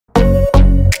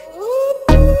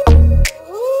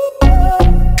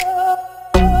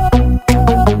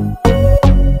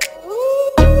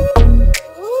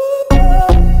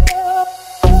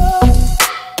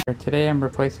I'm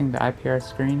replacing the IPR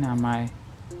screen on my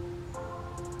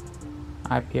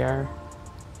IPR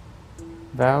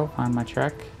valve on my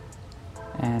truck,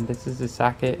 and this is the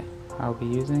socket I'll be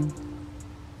using,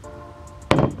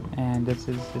 and this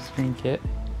is the screen kit.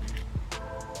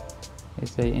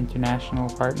 It's a international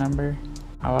part number.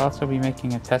 I'll also be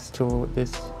making a test tool with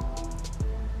this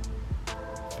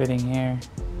fitting here,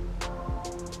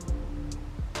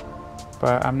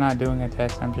 but I'm not doing a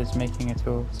test, I'm just making a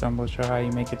tool. So I'm going to show how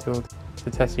you make a tool to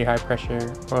test your high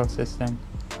pressure oil system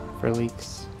for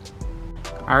leaks.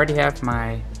 I already have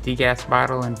my degas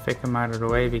bottle and FICM out of the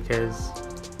way because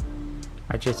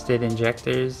I just did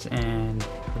injectors and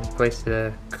replaced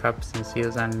the cups and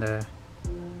seals on the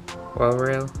oil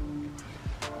rail.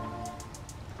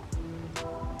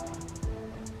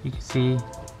 You can see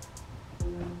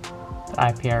the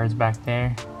IPR is back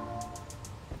there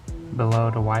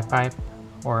below the Y pipe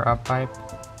or up pipe,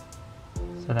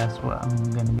 so that's what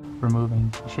I'm going to be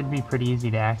removing. It should be pretty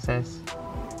easy to access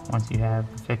once you have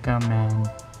the FICM and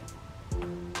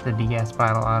the degas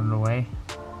bottle out of the way.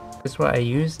 This is what I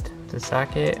used: the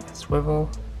socket, a swivel,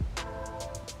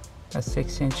 a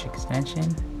 6-inch extension,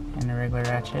 and a regular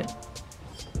ratchet.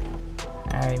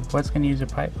 I was going to use a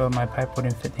pipe, but my pipe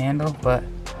wouldn't fit the handle, but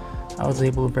I was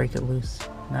able to break it loose.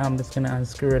 Now I'm just going to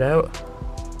unscrew it out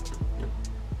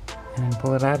and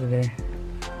pull it out of there.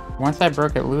 Once I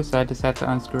broke it loose, I just had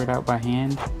to unscrew it out by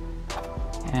hand,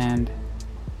 and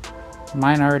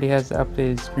mine already has the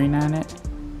updated screen on it.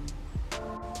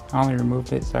 I only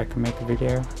removed it so I can make a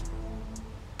video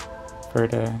for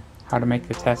how to make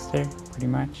the tester, pretty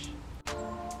much.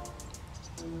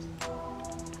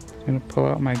 I'm gonna pull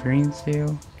out my green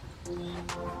seal,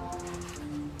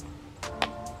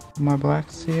 my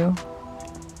black seal,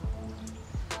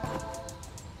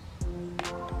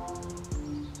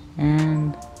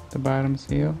 and the bottom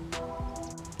seal.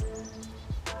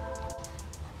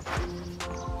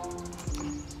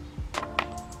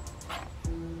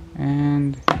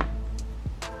 And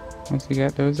once you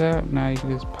got those out, now you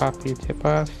can just pop your tip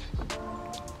off,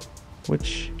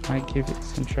 which might give it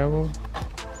some trouble.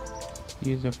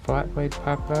 Use a flat blade to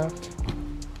pop it off.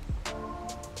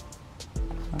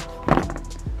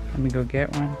 Let me go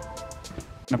get one. I'm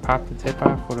gonna pop the tip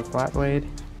off with a flat blade.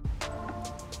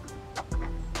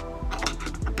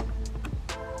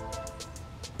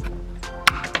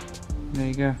 There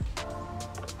you go.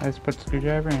 I just put the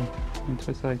screwdriver in and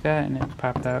twist it like that, and it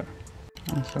popped out.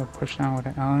 So push down with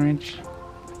an Allen wrench.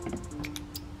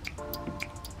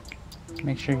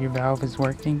 Make sure your valve is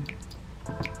working.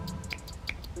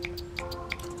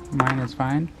 Mine is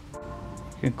fine.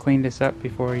 You can clean this up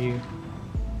before you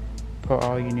put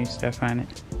all your new stuff on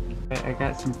it. I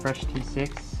got some fresh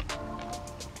T6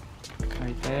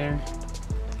 right there,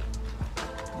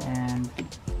 and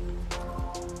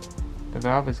the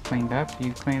valve is cleaned up.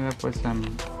 You clean it up with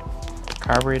some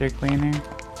carburetor cleaner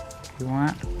if you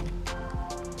want.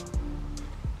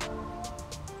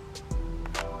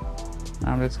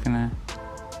 I'm just gonna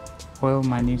oil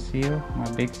my new seal,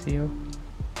 my big seal.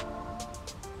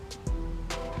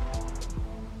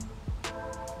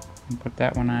 And put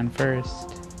that one on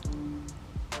first.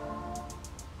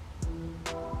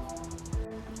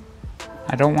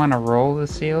 I don't want to roll the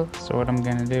seal, so what I'm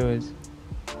gonna do is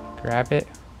grab it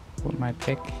with my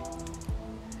pick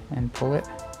and pull it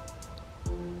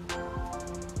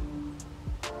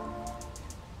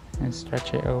and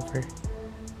stretch it over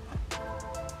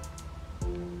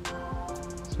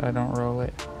so I don't roll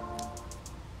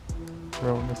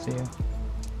the seal.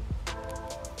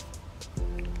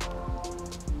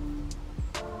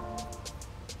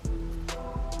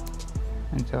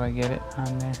 Until I get it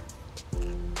on there.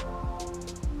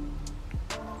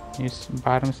 Your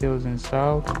bottom seal is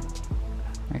installed.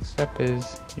 Next up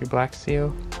is your black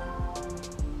seal.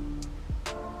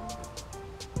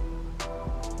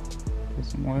 Put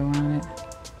some oil on it.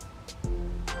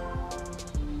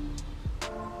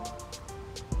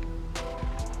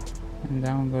 And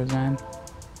that one goes on.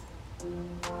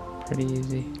 Pretty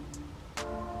easy.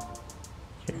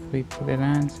 Carefully put it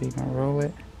on so you don't roll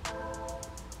it.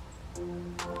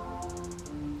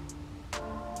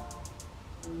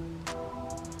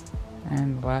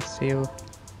 And the last seal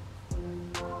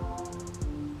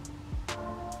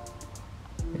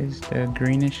is the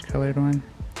greenish colored one.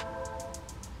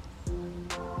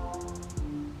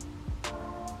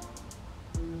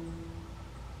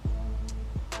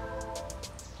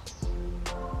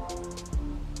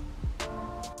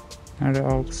 Now that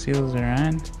all the seals are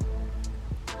on,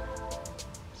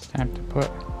 it's time to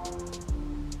put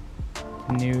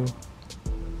the new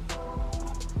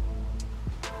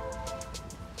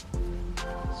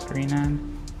screen on.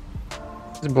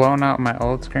 Just blowing out my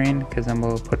old screen because I'm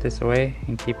going to put this away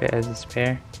and keep it as a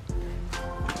spare.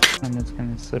 I'm just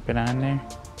going to slip it on there.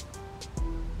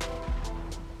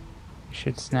 It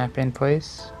should snap in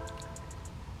place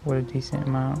with a decent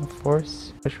amount of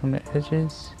force. Push from the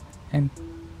edges and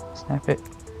snap it.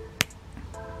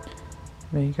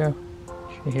 There you go.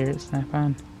 You should hear it snap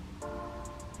on.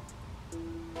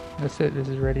 That's it. This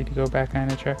is ready to go back on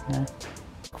the truck now.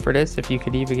 For this, if you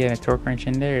could even get a torque wrench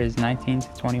in there, is 19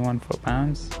 to 21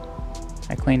 foot-pounds.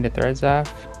 I cleaned the threads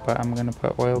off, but I'm going to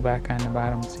put oil back on the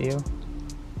bottom seal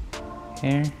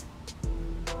here,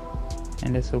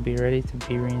 and this will be ready to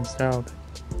be reinstalled.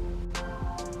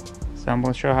 So I'm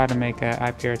going to show how to make an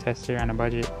IPR tester on a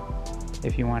budget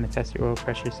if you want to test your oil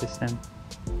pressure system.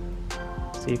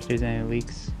 See if there's any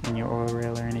leaks in your oil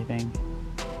rail or anything.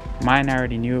 Mine, I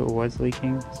already knew it was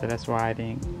leaking, so that's why I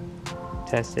didn't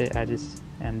test it. I just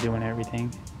am doing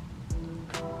everything.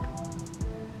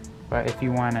 But if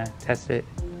you want to test it,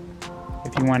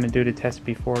 if you want to do the test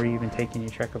before you even taking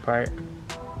your truck apart,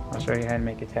 I'll show you how to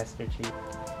make a tester cheap.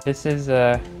 This is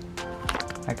I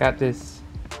got this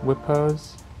whip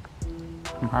hose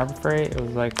from Harbor Freight. It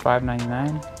was like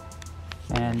 $5.99,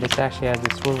 and this actually has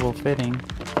a swivel fitting,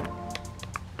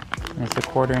 and it's a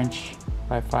 1/4 inch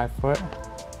by 5 foot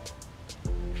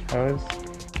hose.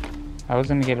 I was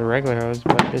gonna get a regular hose,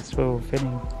 but this swivel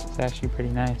fitting is actually pretty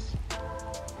nice,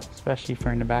 especially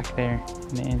for in the back there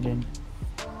in the engine.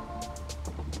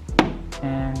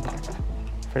 And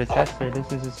for the tester,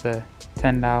 this is just a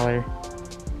 $10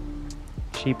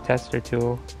 cheap tester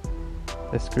tool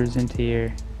that screws into your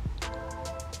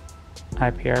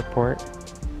IPR port.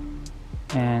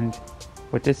 And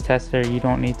with this tester, you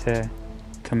don't need to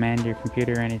command your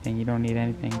computer or anything. You don't need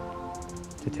anything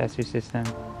to test your system,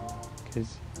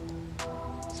 because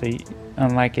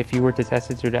unlike if you were to test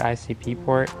it through the ICP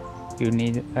port, you would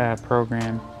need a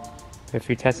program. But if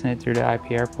you're testing it through the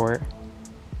IPR port,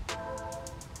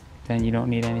 then you don't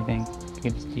need anything. You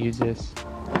can just use this.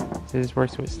 So this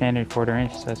works with standard 1/4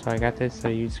 inch, so that's why I got this. So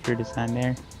you'd screw this on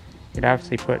there. You'd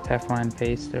obviously put Teflon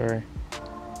paste or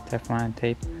Teflon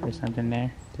tape or something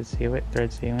there to seal it, thread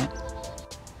sealant.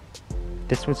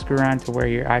 This would screw on to where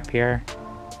your IPR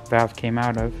valve came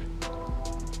out of.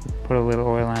 Put a little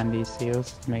oil on these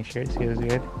seals to make sure it seals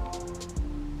good.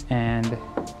 And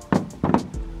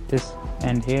this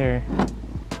end here,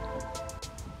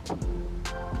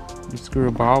 you screw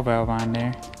a ball valve on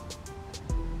there.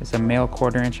 It's a male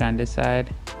 1/4 inch on this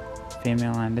side,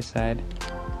 female on this side.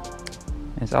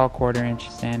 It's all 1/4 inch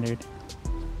standard.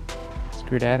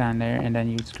 Screw that on there, and then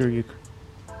you screw your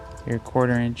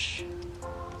 1/4 inch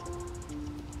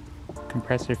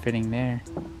compressor fitting there.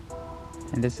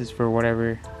 And this is for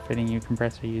whatever fitting your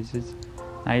compressor uses.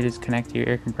 Now you just connect your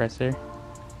air compressor.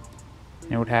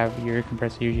 And it would have, your air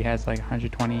compressor usually has like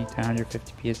 120 to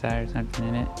 150 psi or something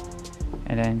in it.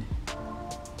 And then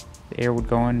the air would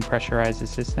go in and pressurize the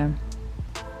system.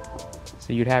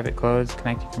 So you'd have it closed,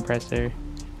 connect your compressor,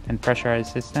 then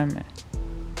pressurize the system,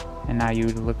 and now you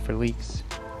would look for leaks.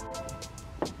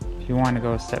 If you want to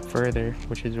go a step further,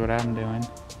 which is what I'm doing,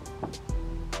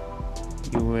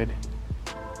 you would,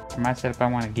 for my setup, I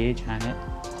want a gauge on it.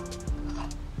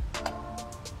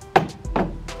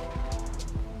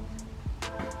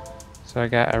 So I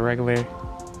got a regular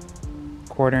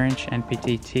 1/4 inch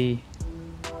NPT-T,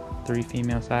 3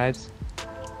 female sides.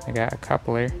 I got a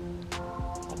coupler,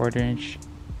 1/4 inch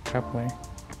coupler.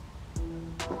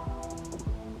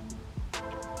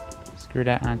 Screw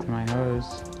that onto my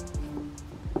hose.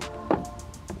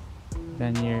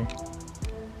 Then your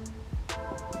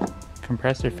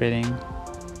compressor fitting,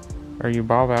 or your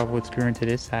ball valve, would screw into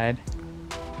this side.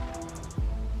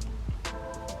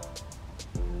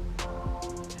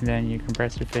 And then your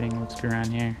compressor fitting would screw on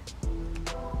here.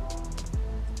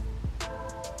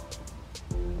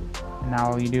 And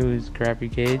now all you do is grab your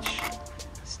gauge,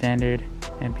 standard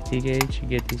MPT gauge. You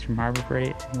get these from Harbor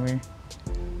Freight anywhere.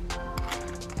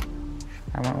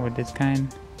 I went with this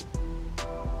kind.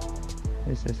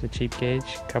 This is a cheap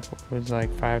gauge. Couple, it was like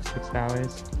 $5,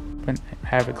 $6. But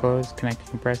have it closed, connect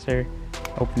the compressor,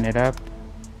 open it up,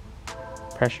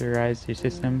 pressurize your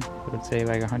system. It would say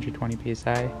like 120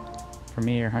 psi for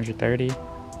me, or 130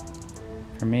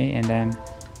 for me. And then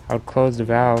I would close the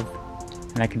valve,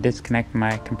 and I could disconnect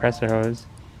my compressor hose,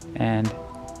 and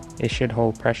it should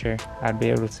hold pressure. I'd be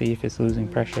able to see if it's losing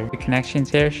pressure. The connections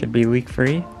here should be leak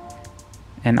free,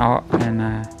 and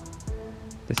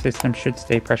the system should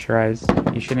stay pressurized.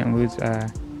 You shouldn't lose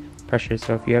pressure.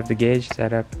 So if you have the gauge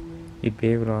set up, you'd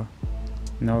be able to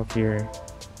know if your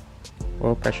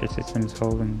oil pressure system is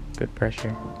holding good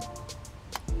pressure.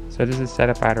 So this is a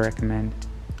setup I'd recommend.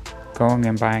 Going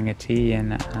and buying a T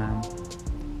and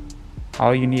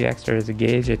All you need extra is a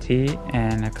gauge, a T,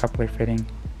 and a coupler fitting,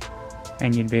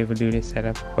 and you'd be able to do this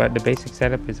setup. But the basic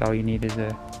setup is all you need is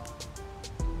a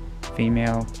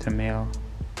female to male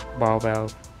ball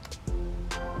valve.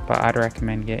 But I'd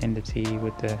recommend getting the T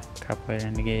with the coupler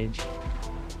and the gauge.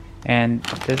 And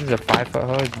this is a 5-foot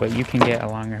hose, but you can get a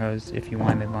longer hose if you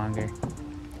want it longer.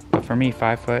 But for me,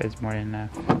 5 foot is more than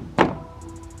enough.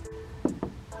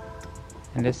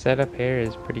 And this setup here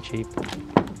is pretty cheap.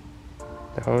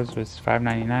 The hose was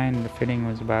 $5.99. The fitting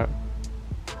was about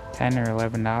 $10 or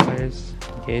 $11.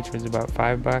 The gauge was about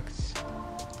 $5.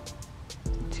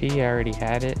 The T, I already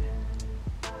had it.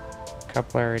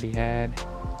 Coupler already had.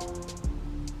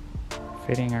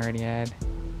 Fitting already had.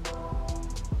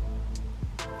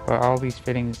 But all these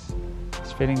fittings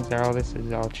are all, this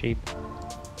is all cheap.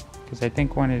 Because I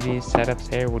think one of these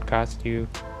setups here would cost you,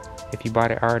 if you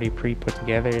bought it already pre-put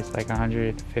together, it's like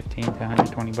 115 to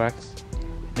 120 bucks.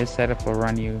 This setup will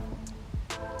run you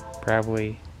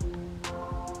probably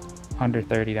under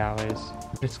 $30.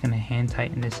 I'm just gonna hand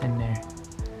tighten this in there.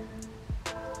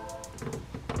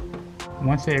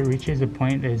 Once it reaches a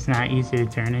point that it's not easy to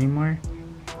turn anymore,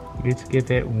 you just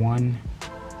give it one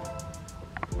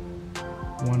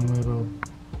little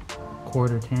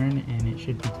quarter turn and it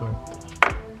should be torqued.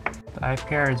 The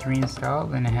IPR is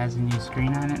reinstalled and it has a new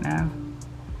screen on it now.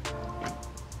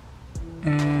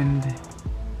 And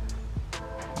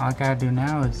all I gotta do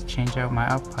now is change out my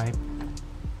up pipe,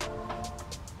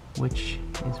 which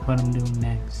is what I'm doing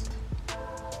next.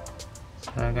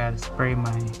 So I gotta spray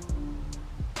my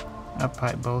up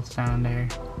pipe bolts down there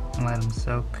and let them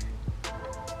soak,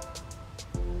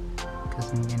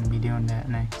 because I'm gonna be doing that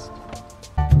next.